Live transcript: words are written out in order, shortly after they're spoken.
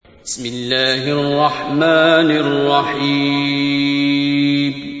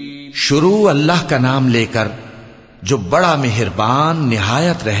बिस्मिल्लाहिर्रहमानिर्रहीम। शुरू अल्लाह का नाम लेकर जो बड़ा मेहरबान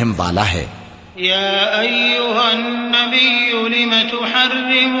निहायत रहम वाला है। या अय्युहन नबिय्यु लिम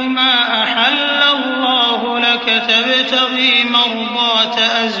तुहर्रिमु मा अहल्लल्लाहु लक तबतगी मर्दात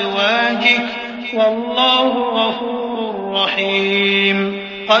अज़वाजिक वल्लाहु गफूरुर रहीम।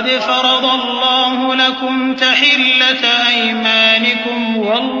 क़द फ़रज़ल्लाहु लकुम तहिल्लत अयमानिकुम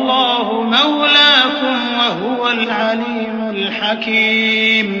वल्लाहु मौलाकुम वहुवल अलीमुल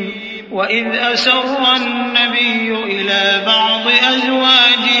हकीम। वइज़ असर्र अन्नबिय्यु इला बअज़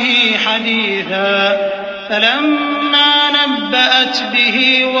अज़वाजिही हदीसा फलम्मा नब्बअत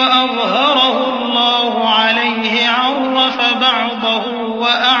बिही वअज़हरहु अल्लाहु अलैहि अर्रफ़ बअज़हु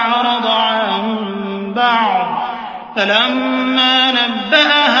वअअरज़ अन बअज़ फलम्मा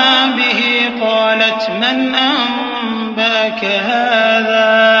नब्बअहा बिही क़ालत मन अनबअक हाज़ा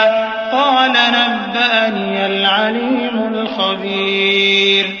क़ाल नब्बअनियल अलीमुल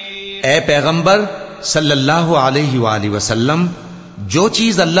ख़बीर। ए पैगंबर सल्लल्लाहु अलैहि वसल्लम, जो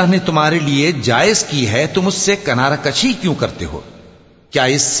चीज अल्लाह ने तुम्हारे लिए जायज की है तुम उससे किनारा कशी क्यों करते हो? क्या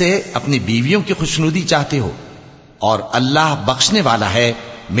इससे अपनी बीवियों की खुशनुदी चाहते हो? और अल्लाह बख्शने वाला है,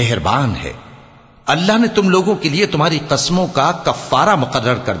 मेहरबान है। अल्लाह ने तुम लोगों के लिए तुम्हारी कस्मों का कफ्फारा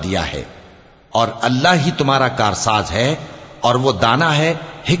मुकर्रर कर दिया है और अल्लाह ही तुम्हारा कारसाज है और वो दाना है,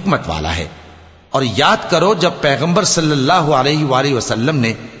 हिकमत वाला है। और याद करो जब पैगंबर सल्लल्लाहु अलैहि वसल्लम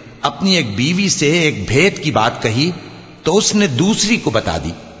ने अपनी एक बीवी से एक भेद की बात कही तो उसने दूसरी को बता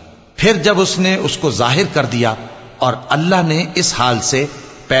दी। फिर जब उसने उसको जाहिर कर दिया और अल्लाह ने इस हाल से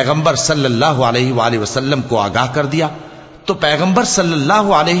पैगंबर सल्लल्लाहु अलैहि वसल्लम को आगाह कर दिया तो पैगंबर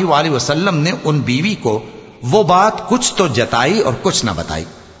सल्लल्लाहु अलैहि वसल्लम ने उन बीवी को वो बात कुछ तो जताई और कुछ न बताई।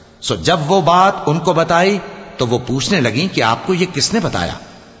 सो जब वो बात उनको बताई तो वो पूछने लगी कि आपको ये किसने बताया?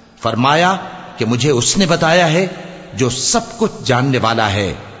 फरमाया कि मुझे उसने बताया है जो सब कुछ जानने वाला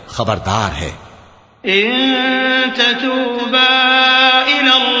है, खबरदार है। इन ततूबा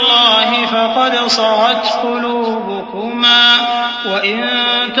इलल्लाहि फक़द सग़त क़ुलूबुकुमा व इन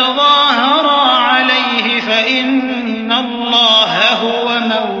तज़ाहरा अलैहि फ़इन्नल्लाह हुवा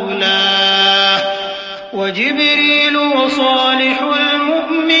मौलाह व जिब्रील व सालिहुल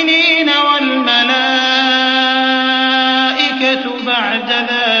मुअ्मिनीन वल मलाइकतु बअद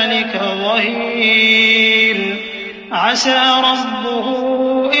ज़ालिका ज़हीर। असा रब्बुहु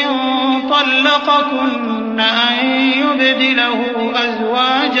इन طلقكن أن يبدله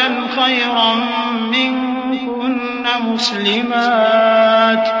أزواجا خيرا منكن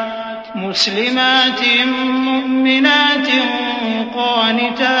مسلمات مؤمنات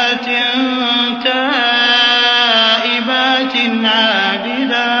قانتات تائبات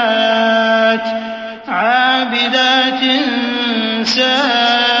عابدات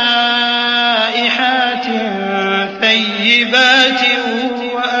سائحات ثيبات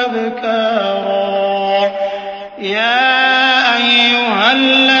وأبكارا يا أيها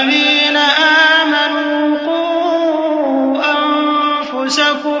الذين آمنوا قوا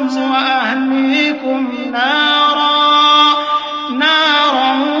أنفسكم وأهليكم نارا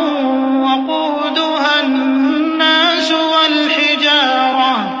وقودها الناس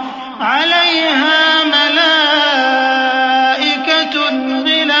والحجارة عليها ملائكة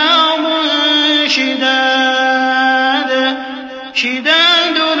غلاظ شداد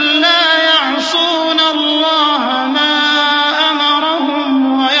لا يعصون الله ما أمرهم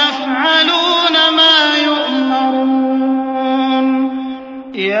ويفعلون ما يؤمرون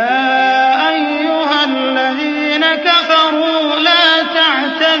يا أيها الذين كفروا لا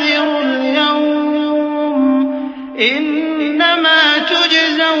تعتذروا اليوم إنما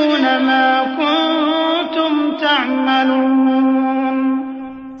تجزون ما كنتم تعملون।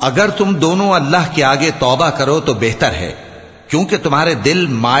 अगर तुम दोनों अल्लाह के आगे तौबा करो तो बेहतर है, क्योंकि तुम्हारे दिल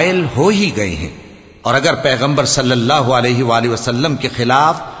मायल हो ही गए हैं। और अगर पैगंबर सल्लल्लाहु अलैहि वसल्लम के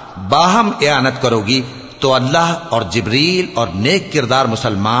खिलाफ बाहम एआनत करोगी तो अल्लाह और जिब्रील और नेक किरदार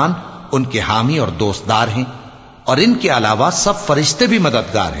मुसलमान उनके हामी और दोस्तदार हैं और इनके अलावा सब फरिश्ते भी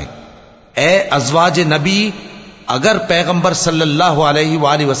मददगार हैं। ए अज़वाज नबी, अगर पैगंबर सल्लल्लाहु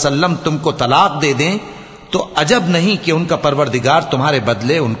अलैहि वसल्लम तुमको तलाक दे दें तो अजब नहीं कि उनका परवरदिगार तुम्हारे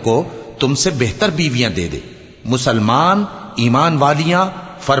बदले उनको तुमसे बेहतर बीवियां दे दे। मुसलमान, ईमान वालियां,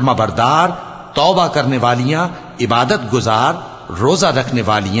 फर्माबरदार, तौबा करने वालियां, इबादत गुजार, रोजा रखने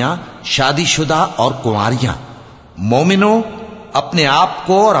वालियां, शादीशुदा और कुंवारियां। मोमिनो, अपने आप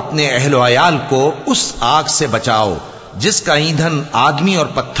को और अपने अहल अयाल को उस आग से बचाओ जिसका ईंधन आदमी और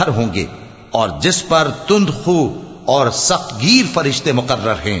पत्थर होंगे और जिस पर तुंद खू और सख्तगीर फरिश्ते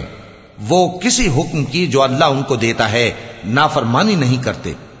मुकर्रर हैं। वो किसी हुक्म की जो अल्लाह उनको देता है नाफरमानी नहीं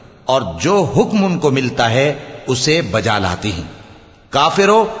करते और जो हुक्म उनको मिलता है उसे बजा लाती हैं।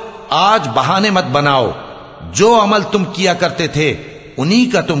 काफिरों, आज बहाने मत बनाओ, जो अमल तुम किया करते थे उन्हीं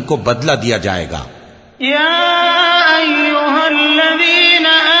का तुमको बदला दिया जाएगा। या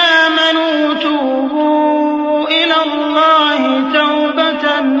अय्युहल्लज़ीना आमनू तूबू इलल्लाहि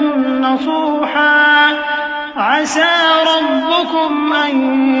तौबतन नसूहा असा रब्बुकुम अन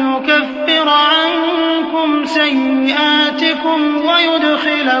युकफ्फिर अन्कुम सय्यिआतिकुम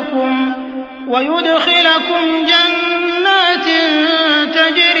वयुदखिलकुम जन्नातिन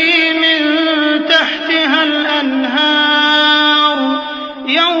तजरी मिन तहतिहल अन्हार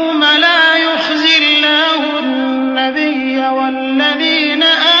यौम ला युख्ज़िल्लाहु अन्नबिय्य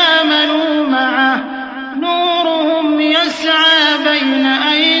वल्लज़ीना आमनू मअह नूरुहुम यस्आ बैन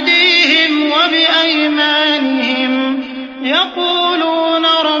अयदीहिम व बिअयमानिहिम यक़ूलून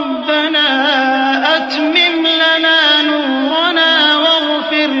रब्बना अत्मिम लना नूरना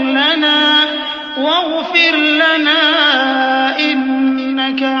वाग़फिर लना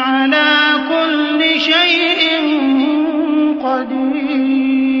इन्नका अला कुल्लि शैइन क़दीर।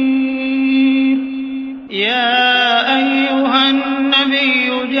 या अय्युहन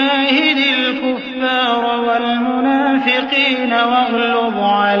नबिय्यु जाहिदिल कुफ़्फ़ार वल मुनाफ़िक़ीन वग़्लुज़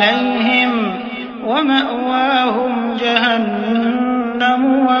अलैहिम वमअवाहुम जहन्नम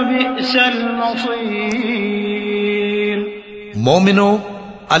व बि'सल मसीर। मोमिनो,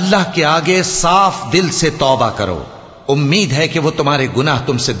 अल्लाह के आगे साफ दिल से तौबा करो। उम्मीद है कि वो तुम्हारे गुनाह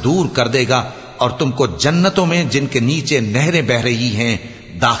तुमसे दूर कर देगा और तुमको जन्नतों में जिनके नीचे नहरें बह रही हैं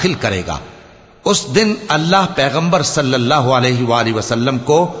दाखिल करेगा। उस दिन अल्लाह पैगंबर सल्लल्लाहु अलैहि वसल्लम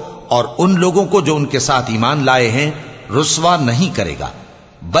को और उन लोगों को जो उनके साथ ईमान लाए हैं रुस्वा नहीं करेगा,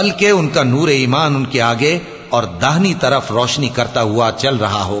 बल्कि उनका नूर ईमान उनके आगे और दाहिनी तरफ रोशनी करता हुआ चल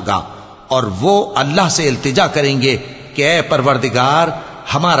रहा होगा और वो अल्लाह से इल्तिजा करेंगे कि ऐ परवरदिगार,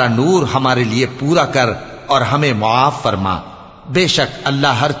 हमारा नूर हमारे लिए पूरा कर और हमें मुआफ फरमा। बेशक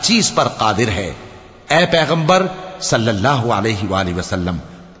अल्लाह हर चीज पर कादिर है। ऐ पैगंबर सल्लल्लाहु अलैहि वसल्लम,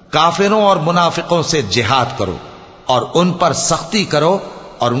 काफिरों और मुनाफिकों से जिहाद करो और उन पर सख्ती करो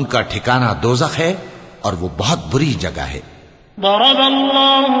और उनका ठिकाना दोज़ख है और वो बहुत बुरी जगह है।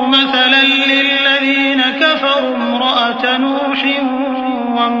 दरबल्लाहु मसलन लिल्लज़ीना कफ़रू इम्रअत नूहिन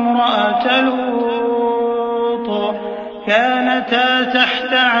व इम्रअत लूत कानता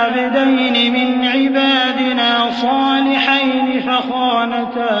तहत अब्दैन मिन इबादिना सालिहैन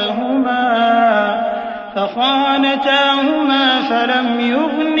फखानताहुमा फलम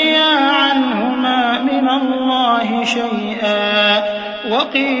युग़निया अन्हुमा मिनल्लाहि शैआ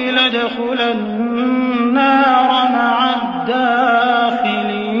वक़ील उदख़ुलन नार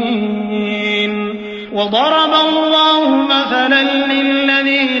मअद्दाख़िलीन। वضرب الله مثلا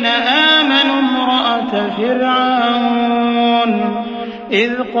للذين آمنوا امرأة فرعون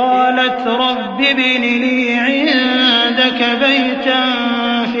إذ قالت رب ابن لي عندك بيتا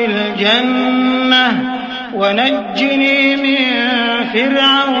في الجنة ونجني من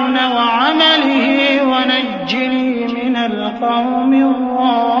فرعون وعمله ونجني من القوم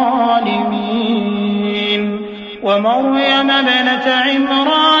الظالمين. ومريم ابنة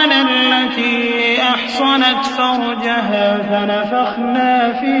عمران التي أحصنت فرجها فنفخنا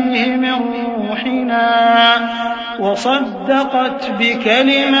فيه من روحنا وصدقت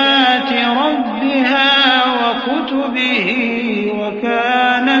بكلمات ربها وكتبه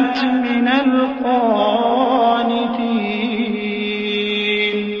وكانت من القانتين.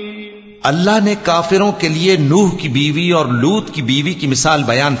 अल्लाह ने काफिरों के लिए नूह की बीवी और लूत की बीवी की मिसाल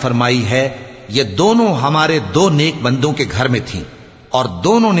बयान फरमाई है। ये दोनों हमारे दो नेक बंदों के घर में थीं और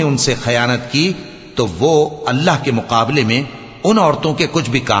दोनों ने उनसे खयानत की, तो वो अल्लाह के मुकाबले में उन औरतों के कुछ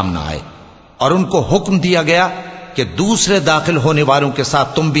भी काम ना आए और उनको हुक्म दिया गया कि दूसरे दाखिल होने वालों के साथ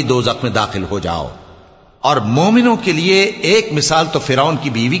तुम भी दोज़ख में दाखिल हो जाओ। और मोमिनों के लिए एक मिसाल तो फिरौन की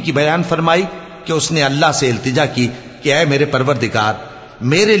बीवी की बयान फरमाई कि उसने अल्लाह से इल्तिजा की कि ऐ मेरे परवरदिगार,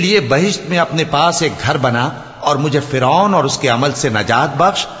 मेरे लिए बहिश्त में अपने पास एक घर बना और मुझे फिरौन और उसके अमल से नजात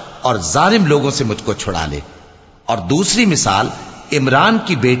बख्श और जालिम लोगों से मुझको छुड़ा ले। और दूसरी मिसाल इमरान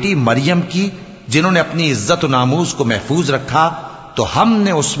की बेटी मरियम की, जिन्होंने अपनी इज्जत नामूस को महफूज रखा तो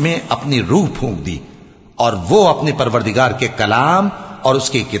हमने उसमें अपनी रूह फूंक दी और वो अपने परवरदिगार के कलाम और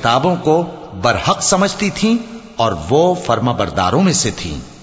उसकी किताबों को बरहक समझती थीं और वो फर्माबरदारों में से थीं।